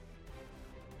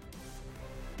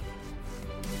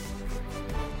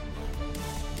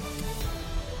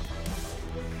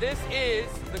this is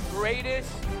the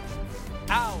greatest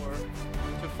hour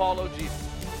to follow Jesus.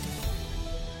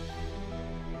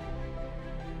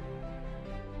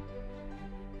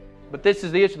 But this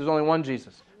is the issue. There's only one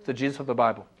Jesus. It's the Jesus of the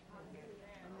Bible.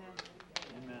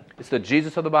 It's the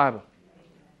Jesus of the Bible.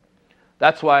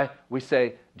 That's why we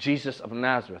say Jesus of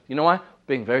Nazareth. You know why?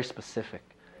 Being very specific.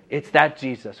 It's that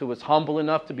Jesus who was humble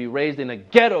enough to be raised in a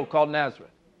ghetto called Nazareth.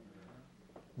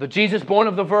 The Jesus born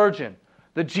of the Virgin.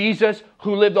 The Jesus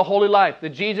who lived a holy life. The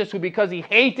Jesus who, because he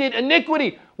hated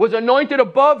iniquity, was anointed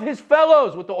above his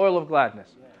fellows with the oil of gladness.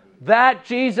 That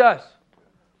Jesus.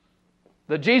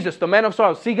 The Jesus, the man of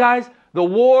sorrows. See, guys, the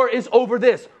war is over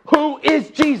this. Who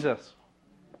is Jesus?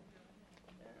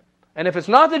 And if it's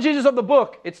not the Jesus of the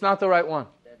book, it's not the right one.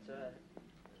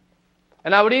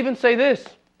 And I would even say this.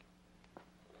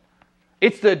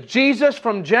 It's the Jesus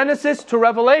from Genesis to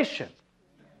Revelation.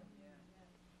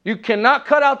 You cannot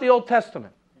cut out the Old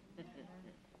Testament.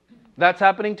 That's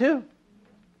happening too.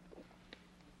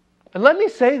 And let me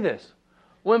say this.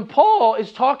 When Paul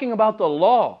is talking about the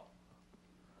law,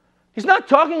 he's not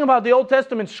talking about the Old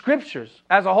Testament scriptures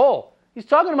as a whole. He's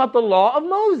talking about the law of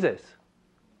Moses.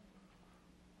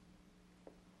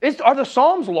 Are the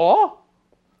Psalms law?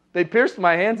 They pierced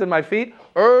my hands and my feet.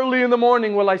 Early in the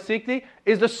morning will I seek thee.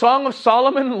 Is the Song of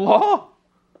Solomon law?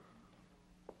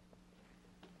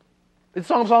 Is the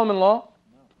Song of Solomon law?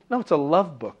 No, it's a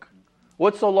love book.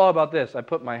 What's the law about this? I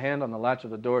put my hand on the latch of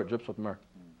the door, it drips with myrrh.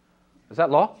 Is that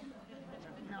law?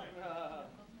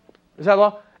 Is that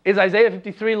law? Is Isaiah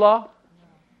 53 law?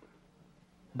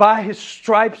 By his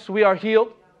stripes we are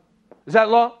healed. Is that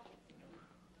law?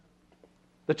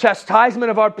 The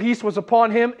chastisement of our peace was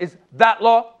upon him. Is that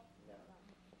law?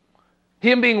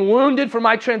 Him being wounded for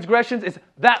my transgressions. Is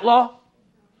that law?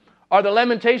 Are the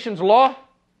Lamentations law?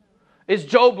 Is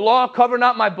Job law? Cover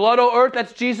not my blood, O earth.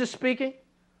 That's Jesus speaking.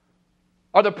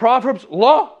 Are the Proverbs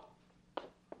law?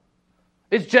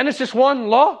 Is Genesis 1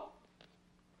 law?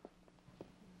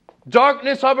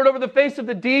 Darkness hovered over the face of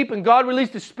the deep, and God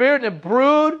released His Spirit, and it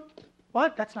brewed.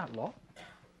 What? That's not law.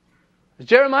 Is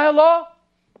Jeremiah law?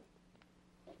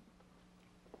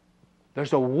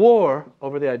 There's a war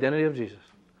over the identity of Jesus.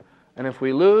 And if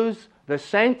we lose the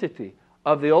sanctity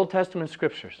of the Old Testament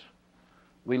scriptures,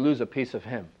 we lose a piece of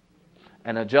Him.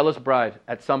 And a jealous bride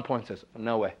at some point says,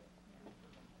 no way.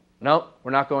 No,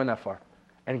 we're not going that far.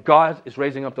 And God is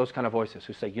raising up those kind of voices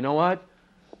who say, you know what?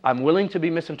 I'm willing to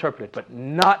be misinterpreted, but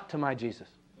not to my Jesus.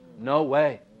 No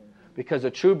way. Because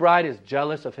a true bride is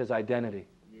jealous of His identity.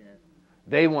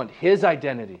 They want His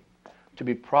identity to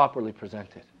be properly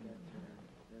presented.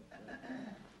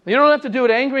 You don't have to do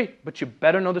it angry, but you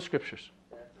better know the scriptures.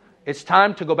 It's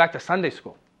time to go back to Sunday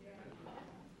school.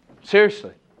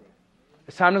 Seriously.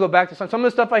 It's time to go back to some of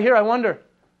the stuff I hear, I wonder,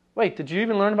 wait, did you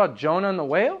even learn about Jonah and the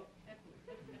whale?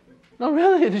 No,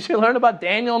 really? Did you learn about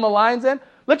Daniel and the lion's den?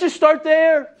 Let's just start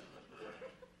there.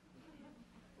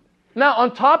 Now,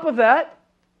 on top of that,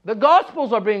 the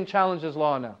Gospels are being challenged as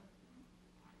law now.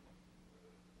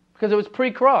 Because it was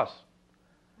pre-cross.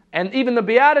 And even the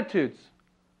Beatitudes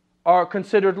are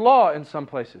considered law in some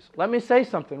places. Let me say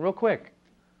something real quick.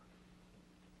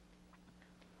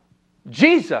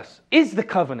 Jesus is the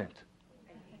covenant.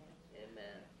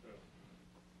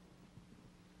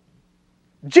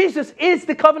 Jesus is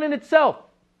the covenant itself.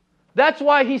 That's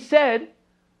why He said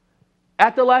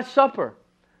at the Last Supper,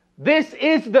 this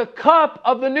is the cup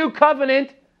of the new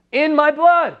covenant in my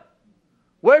blood.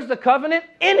 Where's the covenant?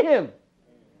 In Him.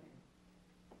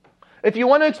 If you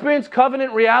want to experience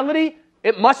covenant reality,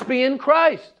 it must be in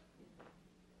Christ.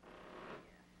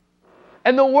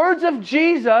 And the words of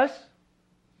Jesus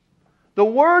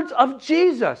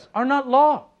are not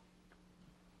law.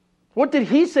 What did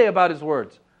He say about His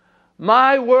words?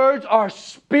 My words are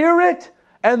spirit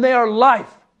and they are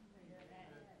life.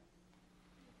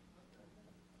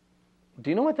 Do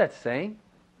you know what that's saying?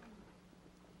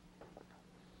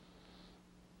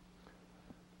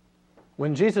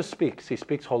 When Jesus speaks, He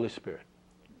speaks Holy Spirit.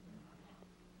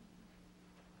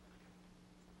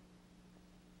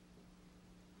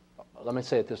 Let me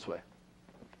say it this way.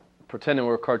 Pretending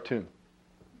we're a cartoon.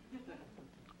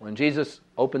 When Jesus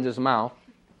opens His mouth,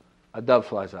 a dove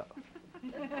flies out.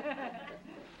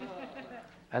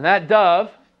 And that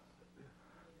dove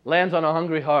lands on a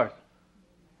hungry heart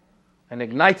and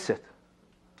ignites it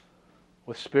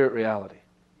with spirit reality.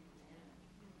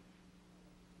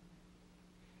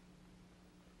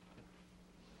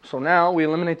 So now we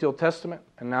eliminate the Old Testament,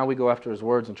 and now we go after His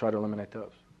words and try to eliminate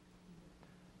those.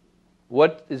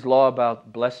 What is law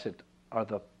about? Blessed are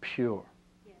the pure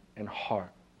in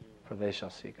heart, for they shall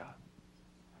see God.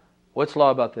 What's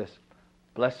law about this?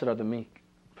 Blessed are the meek,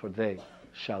 for they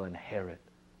shall inherit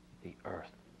the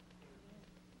earth.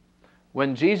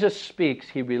 When Jesus speaks,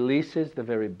 He releases the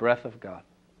very breath of God.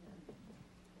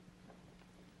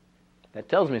 That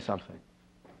tells me something.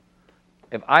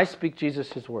 If I speak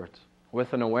Jesus' words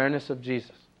with an awareness of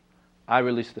Jesus, I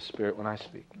release the Spirit when I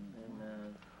speak.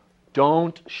 Amen.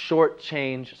 Don't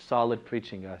shortchange solid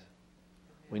preaching, guys.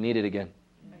 We need it again.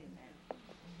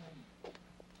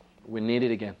 We need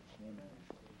it again.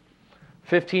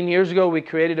 15 years ago, we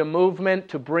created a movement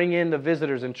to bring in the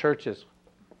visitors in churches.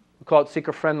 We call it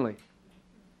Seeker Friendly.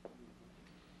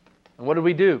 And what did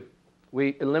we do?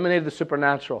 We eliminated the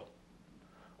supernatural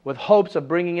with hopes of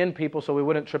bringing in people so we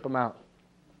wouldn't trip them out.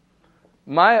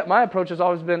 My approach has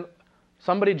always been,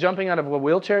 somebody jumping out of a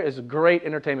wheelchair is great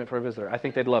entertainment for a visitor. I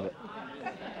think they'd love it.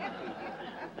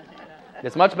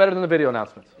 It's much better than the video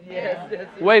announcements. Yes.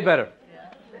 Way better.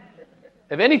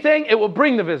 If anything, it will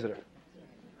bring the visitor.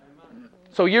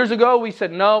 So years ago, we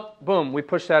said, no, boom, we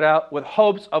pushed that out with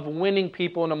hopes of winning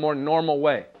people in a more normal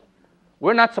way.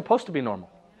 We're not supposed to be normal.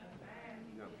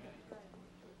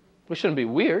 We shouldn't be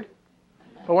weird,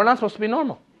 but we're not supposed to be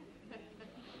normal.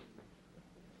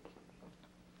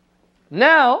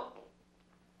 Now,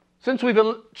 since we've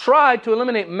tried to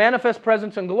eliminate manifest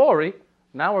presence and glory,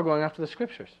 now we're going after the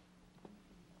Scriptures.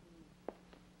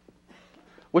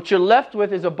 What you're left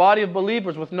with is a body of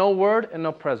believers with no word and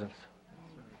no presence.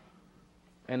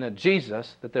 And a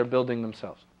Jesus that they're building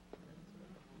themselves.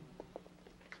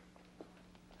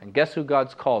 And guess who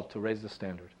God's called to raise the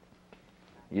standard?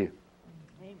 You.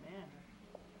 Amen.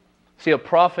 See, a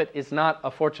prophet is not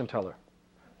a fortune teller.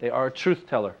 They are a truth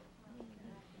teller.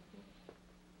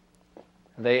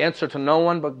 They answer to no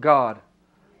one but God.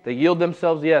 They yield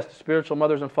themselves, yes, to spiritual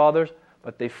mothers and fathers,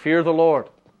 but they fear the Lord.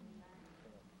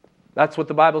 That's what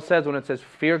the Bible says when it says,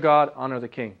 fear God, honor the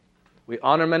King. We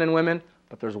honor men and women,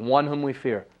 but there's one whom we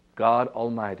fear, God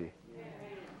Almighty.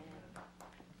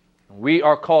 We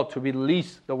are called to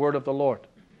release the word of the Lord.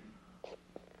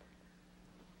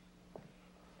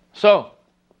 So,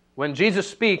 when Jesus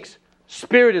speaks,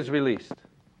 spirit is released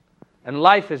and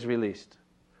life is released.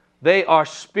 They are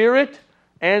spirit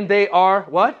and they are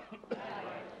what?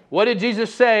 What did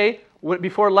Jesus say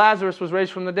before Lazarus was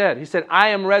raised from the dead? He said, I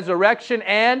am resurrection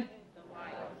and...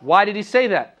 Why did He say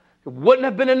that? It wouldn't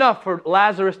have been enough for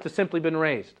Lazarus to simply been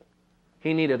raised.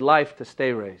 He needed life to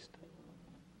stay raised.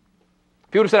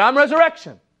 If he would have said, I'm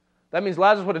resurrection, that means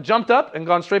Lazarus would have jumped up and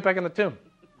gone straight back in the tomb.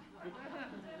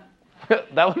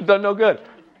 That would have done no good.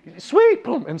 Sweet,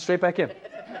 boom, and straight back in.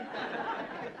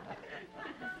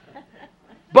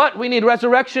 But we need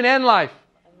resurrection and life.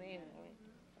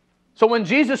 So when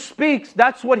Jesus speaks,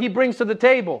 that's what He brings to the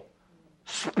table.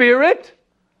 Spirit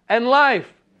and life.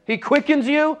 He quickens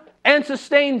you and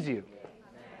sustains you.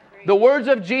 The words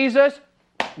of Jesus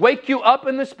wake you up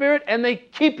in the Spirit and they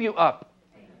keep you up.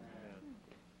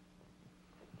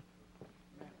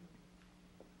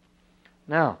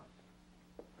 Now,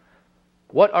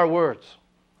 what are words?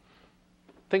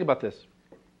 Think about this.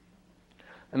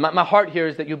 And my heart here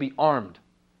is that you'll be armed.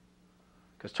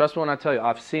 Because trust me when I tell you,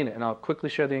 I've seen it, and I'll quickly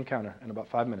share the encounter in about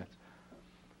 5 minutes.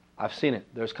 I've seen it.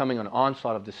 There's coming an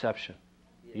onslaught of deception.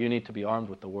 You need to be armed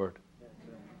with the Word.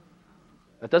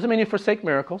 That doesn't mean you forsake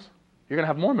miracles. You're going to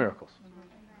have more miracles.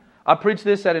 I preached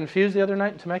this at Infuse the other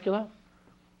night in Temecula.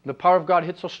 The power of God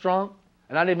hit so strong,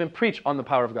 and I didn't even preach on the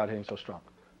power of God hitting so strong.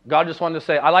 God just wanted to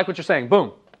say, I like what you're saying.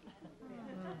 Boom.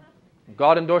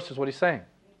 God endorses what He's saying.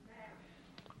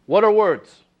 What are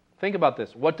words? Think about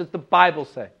this. What does the Bible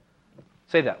say?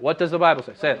 Say that. What does the Bible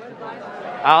say? Say it.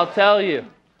 I'll tell you.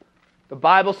 The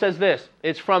Bible says this.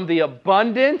 It's from the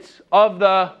abundance of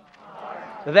the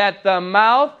heart that the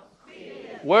mouth.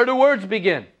 Where do words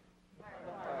begin?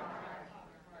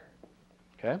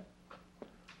 Okay.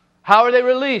 How are they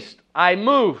released? I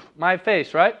move my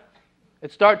face, right?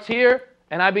 It starts here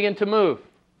and I begin to move.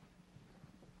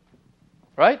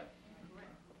 Right?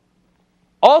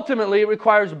 Ultimately, it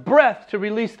requires breath to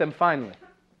release them finally.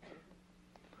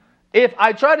 If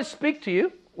I try to speak to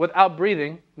you without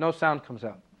breathing, no sound comes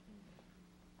out.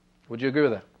 Would you agree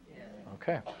with that? Yes.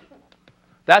 Okay.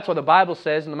 That's what the Bible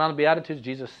says in the Mount of Beatitudes.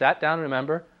 Jesus sat down,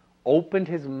 remember, opened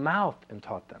His mouth and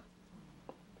taught them.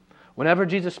 Whenever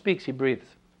Jesus speaks, He breathes.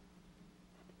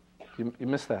 You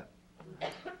miss that.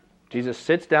 Jesus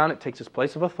sits down. It takes His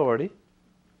place of authority.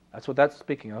 That's what that's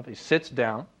speaking of. He sits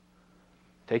down,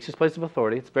 takes His place of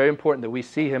authority. It's very important that we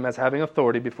see Him as having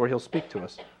authority before He'll speak to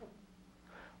us.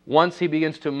 Once He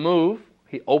begins to move,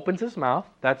 He opens His mouth.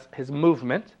 That's His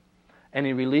movement. And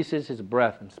He releases His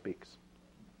breath and speaks.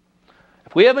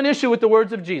 If we have an issue with the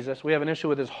words of Jesus, we have an issue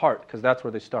with His heart, because that's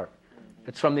where they start.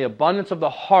 It's from the abundance of the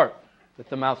heart that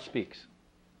the mouth speaks.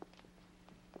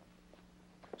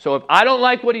 So if I don't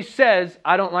like what He says,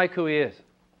 I don't like who He is.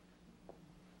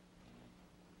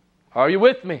 Are you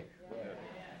with me?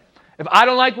 If I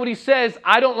don't like what He says,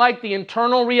 I don't like the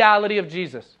internal reality of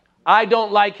Jesus. I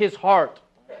don't like His heart.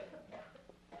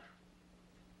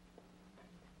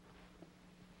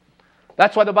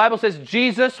 That's why the Bible says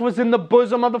Jesus was in the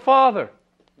bosom of the Father.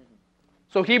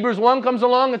 So Hebrews 1 comes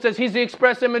along and says He's the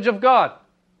express image of God.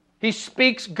 He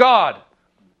speaks God.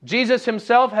 Jesus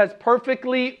Himself has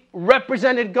perfectly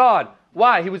represented God.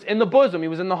 Why? He was in the bosom. He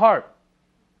was in the heart.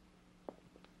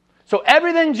 So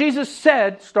everything Jesus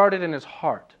said started in His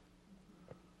heart.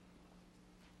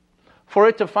 For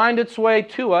it to find its way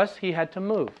to us, He had to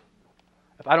move.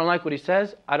 If I don't like what He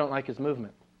says, I don't like His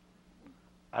movement.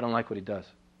 I don't like what He does.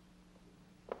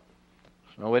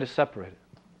 There's no way to separate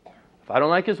it. If I don't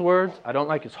like His words, I don't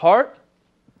like His heart.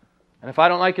 And if I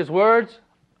don't like His words,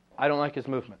 I don't like His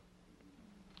movement.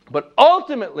 But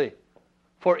ultimately,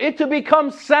 for it to become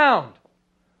sound,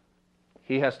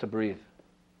 He has to breathe.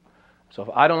 So if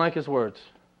I don't like His words,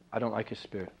 I don't like His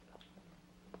Spirit.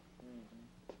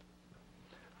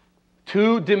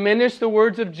 To diminish the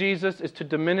words of Jesus is to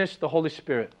diminish the Holy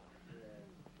Spirit.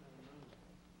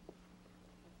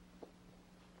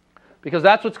 Because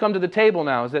that's what's come to the table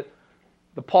now, is that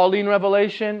the Pauline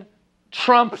revelation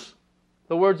trumps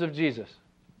the words of Jesus.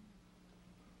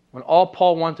 When all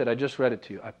Paul wanted, I just read it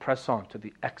to you, I press on to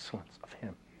the excellence of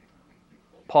Him.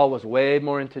 Paul was way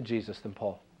more into Jesus than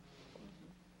Paul.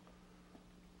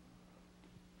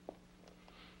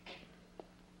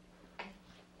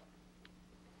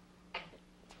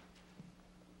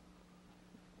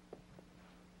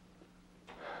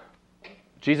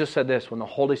 Jesus said this, when the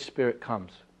Holy Spirit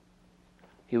comes,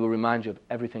 He will remind you of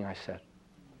everything I said.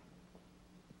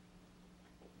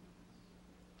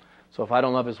 So if I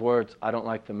don't love His words, I don't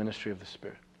like the ministry of the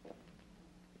Spirit.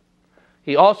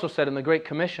 He also said in the Great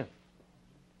Commission,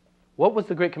 what was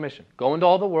the Great Commission? Go into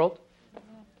all the world,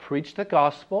 preach the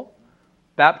gospel,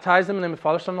 baptize them in the name of the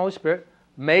Father, Son, and Holy Spirit,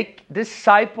 make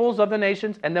disciples of the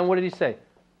nations, and then what did He say?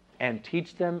 And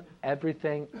teach them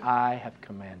everything I have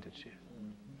commanded you.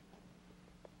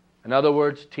 In other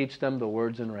words, teach them the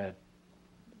words in red.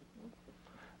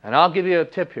 And I'll give you a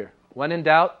tip here. When in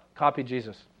doubt, copy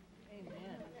Jesus.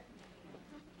 Amen.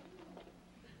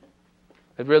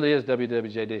 It really is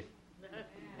WWJD.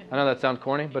 I know that sounds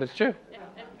corny, but it's true.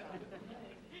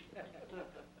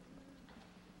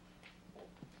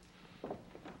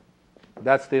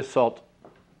 That's the assault.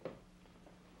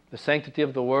 The sanctity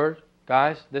of the Word.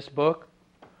 Guys, this book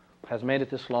has made it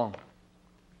this long.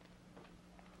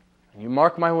 And you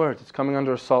mark my words, it's coming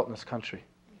under assault in this country.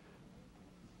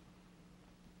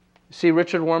 You see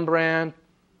Richard Wurmbrand,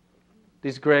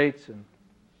 these greats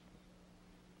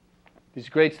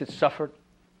that suffered.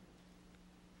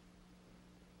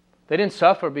 They didn't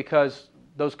suffer because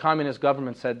those communist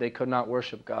governments said they could not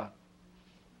worship God.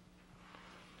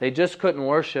 They just couldn't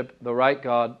worship the right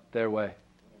God their way.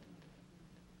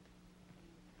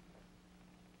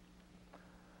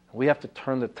 We have to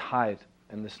turn the tide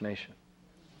in this nation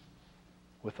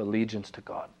with allegiance to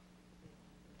God.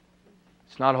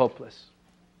 It's not hopeless.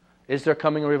 Is there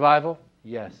coming a revival?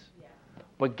 Yes.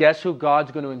 But guess who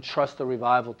God's going to entrust the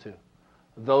revival to?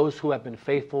 Those who have been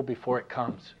faithful before it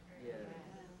comes.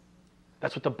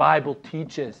 That's what the Bible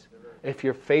teaches. If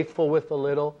you're faithful with a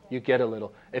little, you get a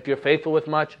little. If you're faithful with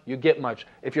much, you get much.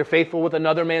 If you're faithful with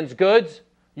another man's goods,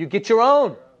 you get your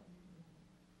own.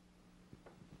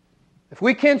 If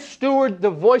we can't steward the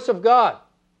voice of God,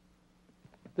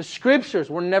 the Scriptures,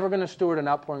 we're never going to steward an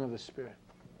outpouring of the Spirit.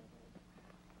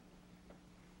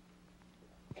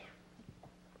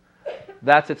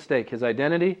 That's at stake. His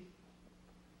identity,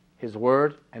 His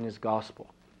Word, and His gospel.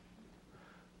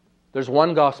 There's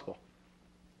one gospel.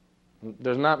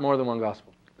 There's not more than one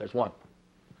gospel. There's one.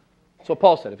 So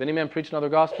Paul said, if any man preach another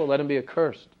gospel, let him be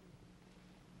accursed.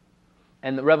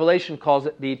 And the Revelation calls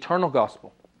it the eternal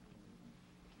gospel.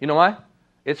 You know why?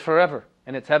 It's forever,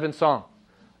 and it's heaven's song.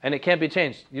 And it can't be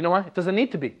changed. You know why? It doesn't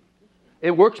need to be.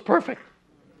 It works perfect.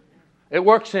 It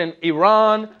works in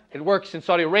Iran. It works in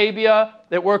Saudi Arabia.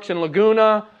 It works in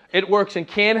Laguna. It works in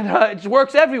Canada. It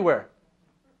works everywhere.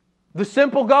 The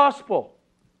simple gospel.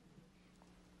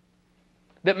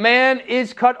 That man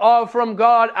is cut off from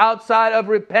God outside of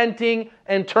repenting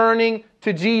and turning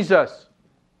to Jesus.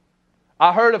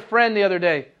 I heard a friend the other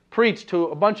day preach to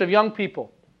a bunch of young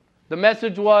people. The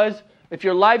message was, if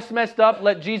your life's messed up,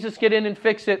 let Jesus get in and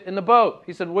fix it in the boat.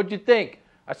 He said, what'd you think?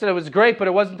 I said, it was great, but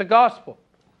it wasn't the gospel.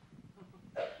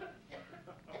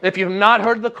 If you've not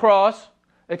heard the cross,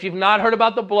 if you've not heard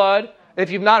about the blood,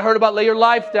 if you've not heard about lay your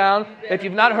life down, if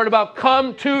you've not heard about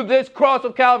come to this cross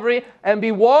of Calvary and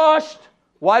be washed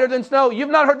whiter than snow. You've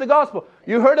not heard the gospel.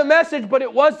 You heard a message, but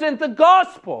it wasn't the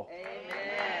gospel.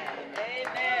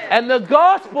 And the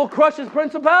gospel crushes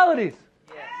principalities.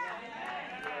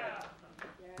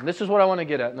 And this is what I want to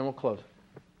get at, and then we'll close.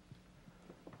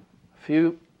 A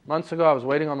few months ago, I was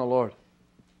waiting on the Lord.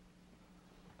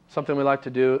 Something we like to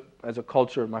do as a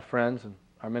culture, my friends and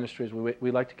our ministries,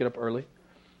 we like to get up early.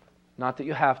 Not that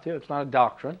you have to. It's not a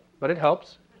doctrine, but it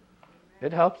helps.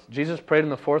 It helps. Jesus prayed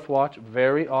in the fourth watch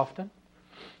very often.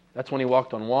 That's when he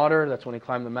walked on water. That's when he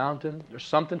climbed the mountain. There's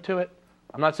something to it.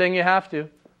 I'm not saying you have to,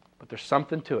 but there's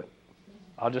something to it.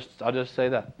 I'll just say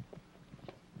that.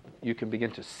 You can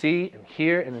begin to see and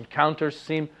hear, and encounters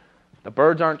seem, the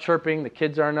birds aren't chirping, the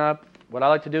kids aren't up. What I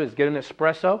like to do is get an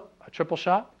espresso, a triple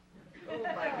shot.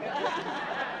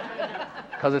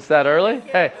 Because it's that early.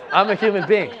 Hey, I'm a human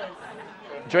being.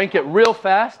 Drink it real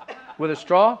fast with a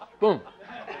straw, boom.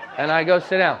 And I go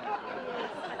sit down.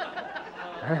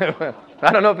 I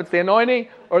don't know if it's the anointing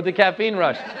or the caffeine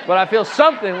rush, but I feel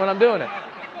something when I'm doing it.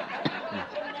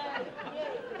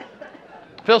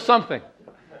 Feel something.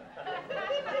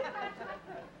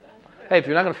 Hey, if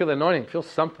you're not going to feel the anointing, feel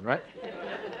something, right?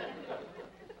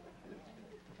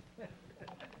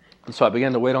 And so I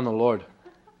began to wait on the Lord.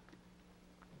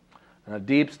 And a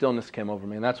deep stillness came over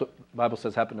me. And that's what the Bible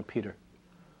says happened to Peter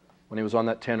when he was on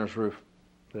that tanner's roof.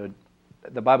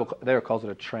 The Bible there calls it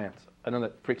a trance. I know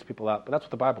that freaks people out, but that's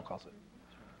what the Bible calls it.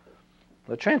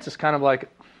 The trance is kind of like,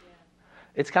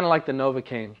 it's kind of like the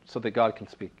Novocaine so that God can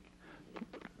speak.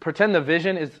 Pretend the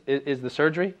vision is the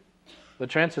surgery. The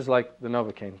trance is like the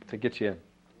Novocaine to get you in.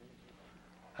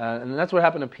 And that's what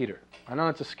happened to Peter. I know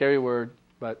it's a scary word,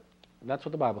 but that's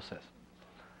what the Bible says.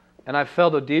 And I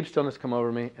felt a deep stillness come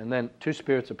over me, and then two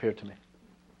spirits appeared to me.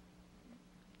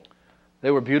 They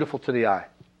were beautiful to the eye.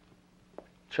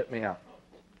 Tripped me out.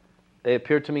 They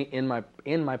appeared to me in my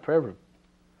prayer room.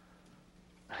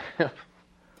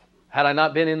 Had I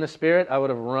not been in the Spirit, I would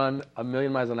have run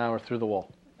 1,000,000 miles an hour through the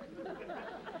wall.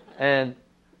 And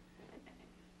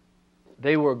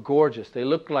they were gorgeous. They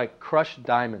looked like crushed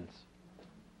diamonds.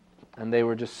 And they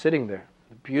were just sitting there,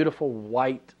 beautiful,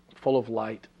 white, full of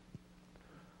light.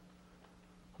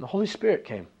 And the Holy Spirit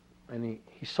came, and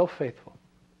He's so faithful.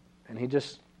 And He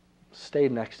just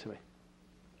stayed next to me.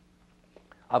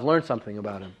 I've learned something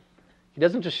about Him. He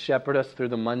doesn't just shepherd us through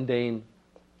the mundane,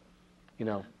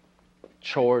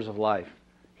 chores of life.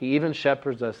 He even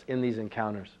shepherds us in these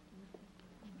encounters.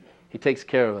 He takes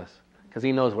care of us because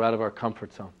He knows we're out of our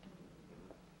comfort zone.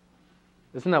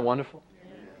 Isn't that wonderful?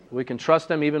 We can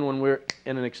trust Him even when we're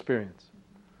in an experience.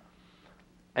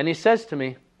 And He says to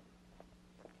me,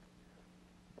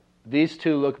 these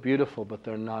two look beautiful, but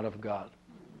they're not of God.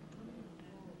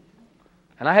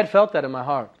 And I had felt that in my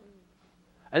heart.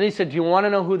 And He said, do you want to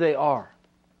know who they are?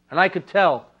 And I could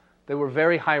tell they were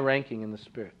very high-ranking in the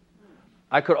Spirit.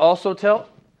 I could also tell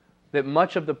that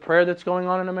much of the prayer that's going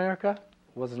on in America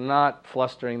was not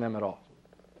flustering them at all.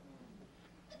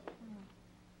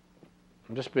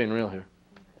 I'm just being real here.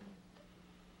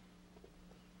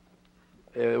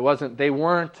 It wasn't. They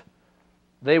weren't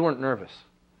nervous.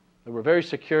 They were very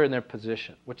secure in their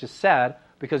position, which is sad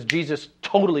because Jesus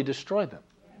totally destroyed them.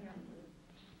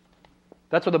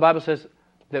 That's what the Bible says,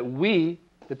 that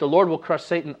the Lord will crush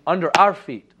Satan under our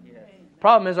feet. Yes.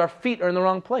 Problem is our feet are in the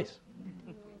wrong place.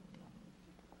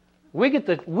 We get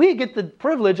the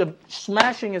privilege of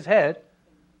smashing his head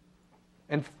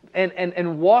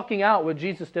and walking out what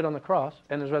Jesus did on the cross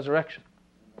and his resurrection.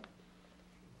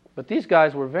 But these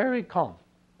guys were very calm.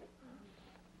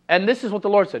 And this is what the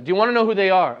Lord said. Do you want to know who they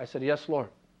are? I said, yes, Lord.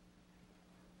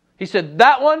 He said,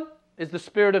 that one is the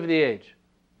spirit of the age,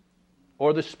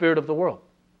 or the spirit of the world.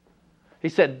 He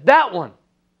said, that one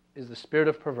is the spirit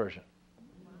of perversion.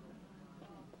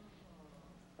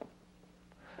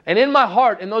 And in my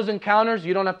heart, in those encounters,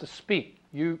 you don't have to speak.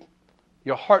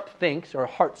 Your heart thinks, or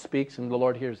heart speaks, and the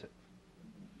Lord hears it.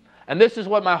 And this is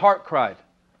what my heart cried.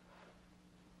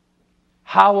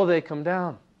 How will they come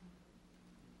down?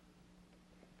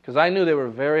 Because I knew they were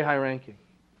very high-ranking.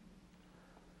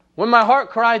 When my heart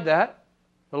cried that,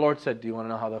 the Lord said, do you want to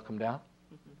know how they'll come down?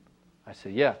 I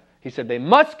said, yeah. He said, they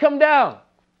must come down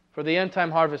for the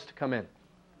end-time harvest to come in.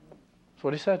 That's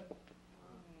what He said.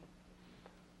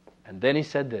 And then He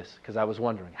said this, because I was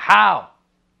wondering, how?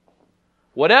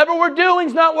 Whatever we're doing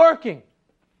is not working.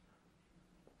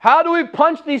 How do we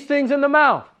punch these things in the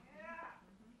mouth?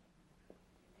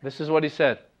 This is what He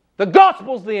said. The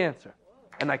gospel's the answer.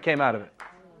 And I came out of it.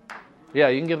 Yeah,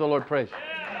 you can give the Lord praise.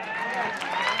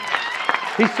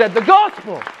 He said, the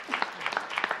gospel.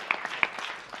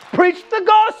 Preach the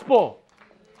gospel.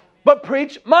 But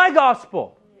preach my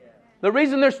gospel. The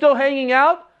reason they're still hanging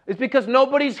out is because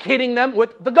nobody's hitting them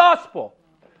with the gospel.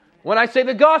 When I say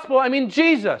the gospel, I mean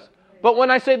Jesus. But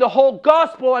when I say the whole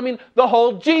gospel, I mean the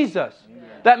whole Jesus.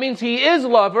 That means He is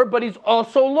lover, but He's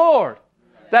also Lord.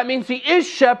 That means He is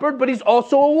shepherd, but He's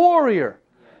also a warrior.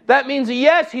 That means,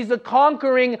 yes, He's a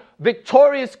conquering,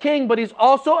 victorious king, but He's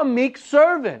also a meek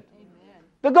servant.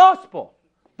 The gospel.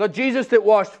 The Jesus that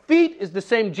washed feet is the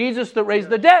same Jesus that raised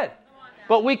the dead.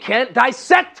 But we can't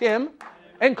dissect Him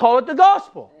and call it the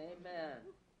gospel. Amen.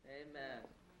 Amen.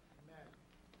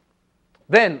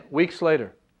 Then, weeks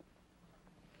later,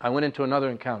 I went into another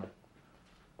encounter.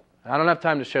 I don't have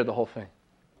time to share the whole thing.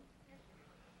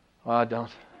 Well, I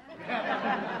don't.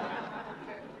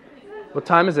 What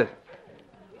time is it?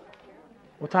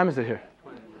 What time is it here?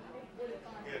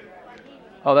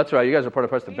 Oh, that's right. You guys are part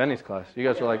of Pastor Benny's class. You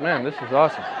guys are like, man, this is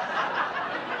awesome.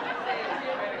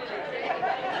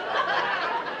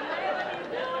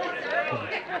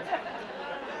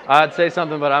 I'd say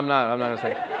something, but I'm not going to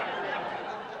say it.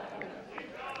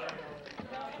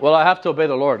 Well, I have to obey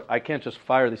the Lord. I can't just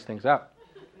fire these things out.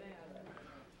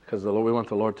 Because we want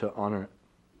the Lord to honor it.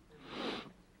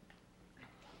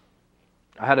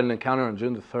 I had an encounter on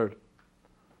June the 3rd.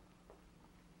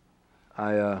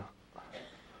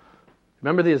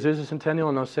 Remember the Azusa Centennial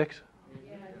in 06?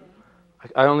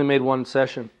 I only made one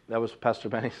session. That was Pastor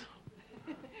Benny's.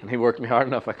 And he worked me hard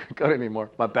enough I couldn't go anymore.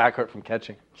 My back hurt from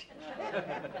catching.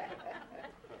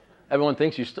 Everyone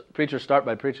thinks preachers start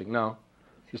by preaching. No.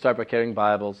 You start by carrying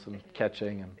Bibles and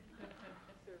catching and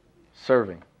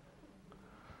serving.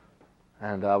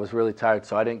 And I was really tired,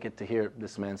 so I didn't get to hear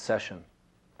this man's session.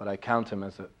 But I count him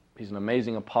as he's an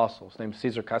amazing apostle. His name's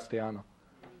Cesar Castellano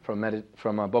from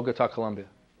Bogota, Colombia.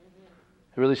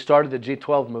 He really started the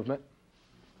G12 movement.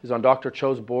 He's on Dr.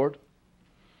 Cho's board.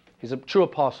 He's a true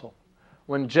apostle.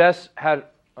 When Jess had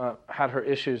her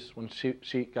issues, when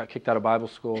she got kicked out of Bible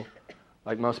school,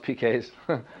 like most PKs,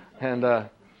 and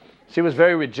she was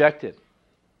very rejected,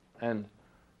 and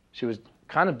she was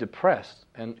kind of depressed.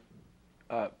 And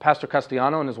Pastor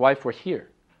Castellano and his wife were here,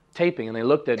 taping, and they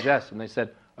looked at Jess, and they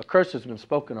said, a curse has been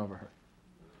spoken over her.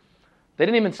 They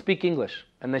didn't even speak English,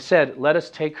 and they said, let us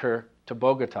take her to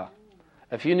Bogota.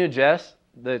 If you knew Jess,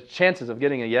 the chances of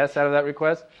getting a yes out of that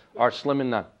request are slim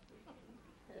and none.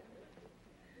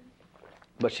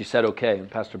 But she said okay,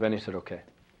 and Pastor Benny said okay.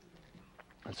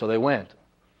 And so they went.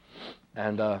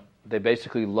 And they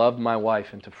basically loved my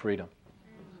wife into freedom.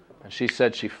 And she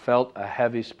said she felt a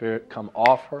heavy spirit come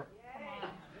off her.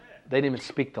 They didn't even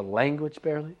speak the language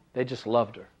barely. They just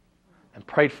loved her and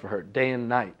prayed for her day and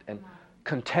night and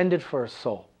contended for her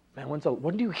soul. Man,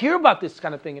 when do you hear about this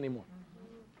kind of thing anymore?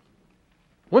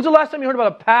 When's the last time you heard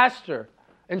about a pastor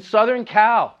in Southern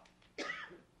Cal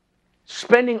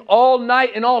spending all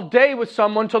night and all day with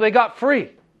someone until they got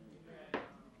free?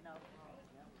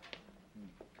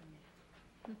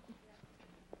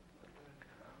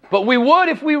 But we would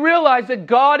if we realized that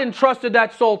God entrusted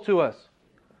that soul to us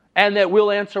and that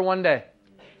we'll answer one day.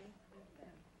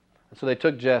 And so they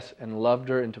took Jess and loved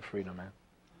her into freedom, man.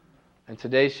 And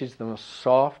today she's the most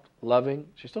soft, loving,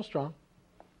 she's still strong.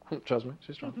 Trust me,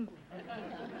 she's strong.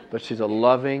 But she's a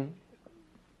loving,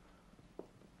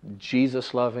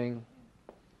 Jesus-loving,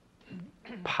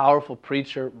 powerful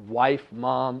preacher, wife,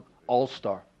 mom,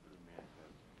 all-star.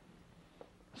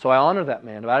 So I honor that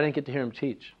man, but I didn't get to hear him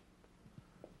teach.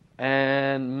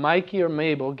 And Mikey or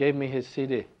Mabel gave me his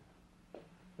CD.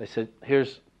 They said,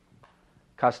 here's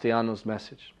Castellano's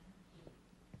message.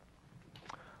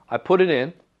 I put it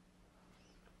in.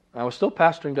 I was still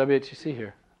pastoring WHCC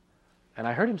here. And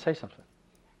I heard him say something.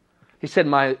 He said,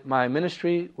 my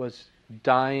ministry was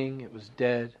dying, it was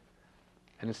dead.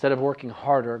 And instead of working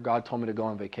harder, God told me to go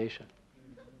on vacation.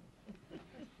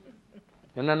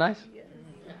 Isn't that nice?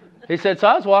 He said, so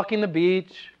I was walking the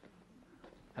beach,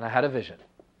 and I had a vision.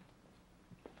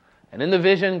 And in the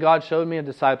vision, God showed me a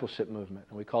discipleship movement,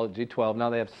 and we call it G12. Now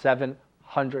they have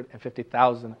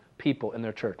 750,000 people in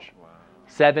their church. Wow.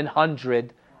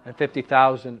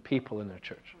 750,000 people in their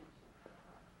church.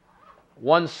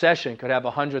 One session could have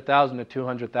 100,000 to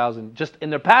 200,000 just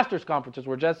in their pastors' conferences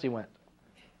where Jesse went.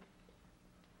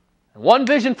 And one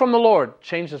vision from the Lord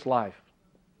changed his life.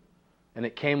 And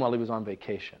it came while he was on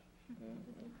vacation.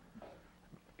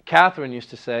 Catherine used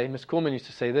to say, Miss Kuhlman used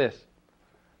to say this,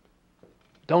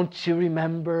 don't you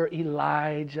remember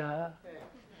Elijah?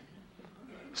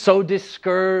 So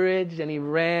discouraged, and he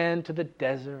ran to the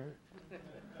desert.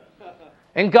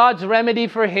 And God's remedy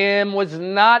for him was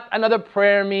not another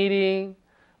prayer meeting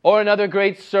or another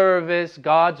great service.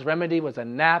 God's remedy was a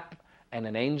nap and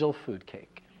an angel food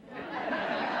cake.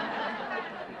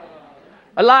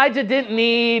 Elijah didn't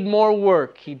need more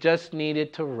work. He just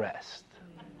needed to rest.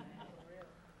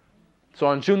 So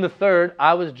on June the 3rd,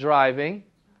 I was driving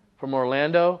from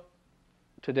Orlando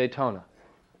to Daytona.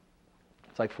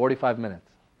 It's like 45 minutes.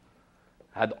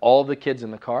 I had all the kids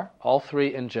in the car, all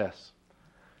 3 and Jess.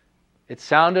 It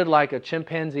sounded like a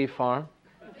chimpanzee farm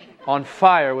on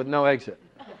fire with no exit.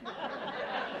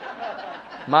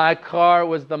 My car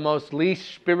was the most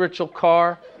least spiritual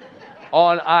car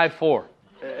on I-4.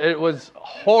 It was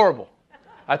horrible.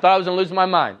 I thought I was going to lose my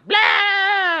mind. Blah!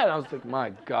 And I was like, my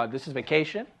God, this is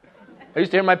vacation? I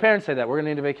used to hear my parents say that. We're going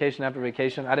to need a vacation after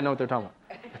vacation. I didn't know what they're talking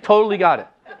about. I totally got it.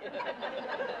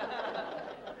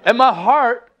 And my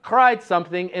heart cried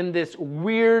something in this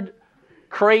weird,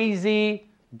 crazy,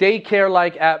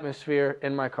 daycare-like atmosphere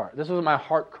in my car. This was what my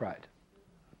heart cried.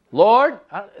 Lord,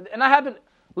 and I haven't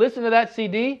listened to that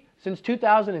CD since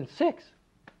 2006.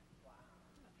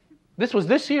 This was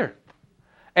this year.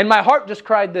 And my heart just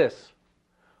cried this.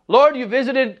 Lord, you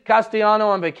visited Castellano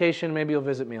on vacation. Maybe you'll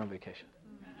visit me on vacation.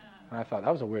 And I thought,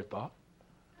 that was a weird thought.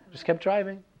 Just kept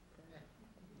driving.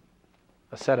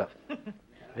 A setup.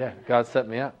 Yeah, God set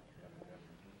me up.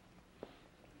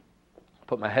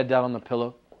 Put my head down on the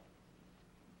pillow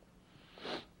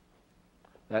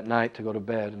that night to go to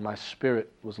bed, and my spirit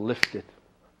was lifted.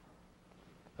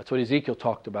 That's what Ezekiel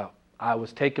talked about. I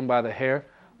was taken by the hair.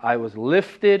 I was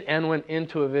lifted and went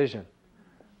into a vision.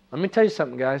 Let me tell you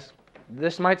something, guys.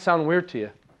 This might sound weird to you,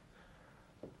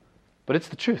 but it's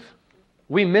the truth.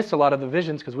 We miss a lot of the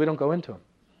visions because we don't go into them.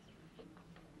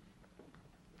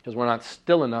 Because we're not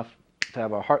still enough to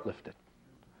have our heart lifted.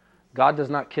 God does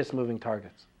not kiss moving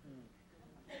targets.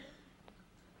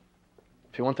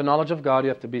 If you want the knowledge of God, you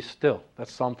have to be still.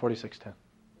 That's Psalm 46:10.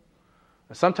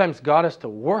 And sometimes God has to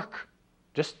work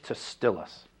just to still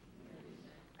us.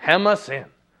 Hem us in.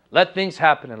 Let things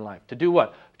happen in life. To do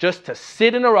what? Just to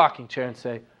sit in a rocking chair and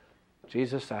say,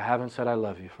 Jesus, I haven't said I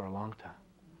love you for a long time.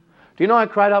 Do you know I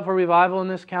cried out for revival in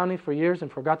this county for years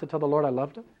and forgot to tell the Lord I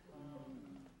loved Him?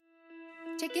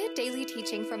 To get daily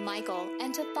teaching from Michael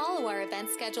and to follow our event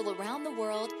schedule around the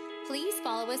world, please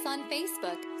follow us on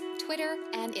Facebook, Twitter,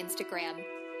 and Instagram.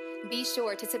 Be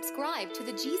sure to subscribe to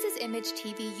the Jesus Image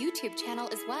TV YouTube channel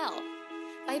as well.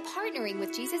 By partnering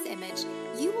with Jesus Image,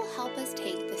 you will help us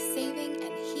take the saving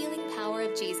and healing power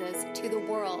of Jesus to the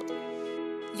world.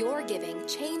 Your giving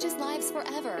changes lives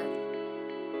forever.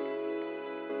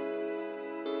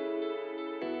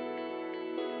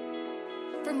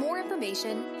 For more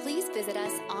information, please visit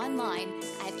us online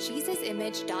at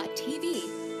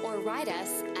jesusimage.tv or write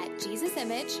us at Jesus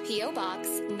Image, P.O.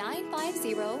 Box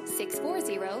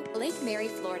 950640, Lake Mary,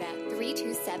 Florida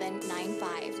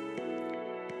 32795.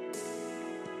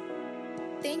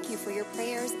 Thank you for your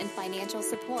prayers and financial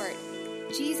support.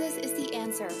 Jesus is the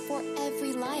answer for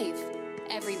every life,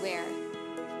 everywhere.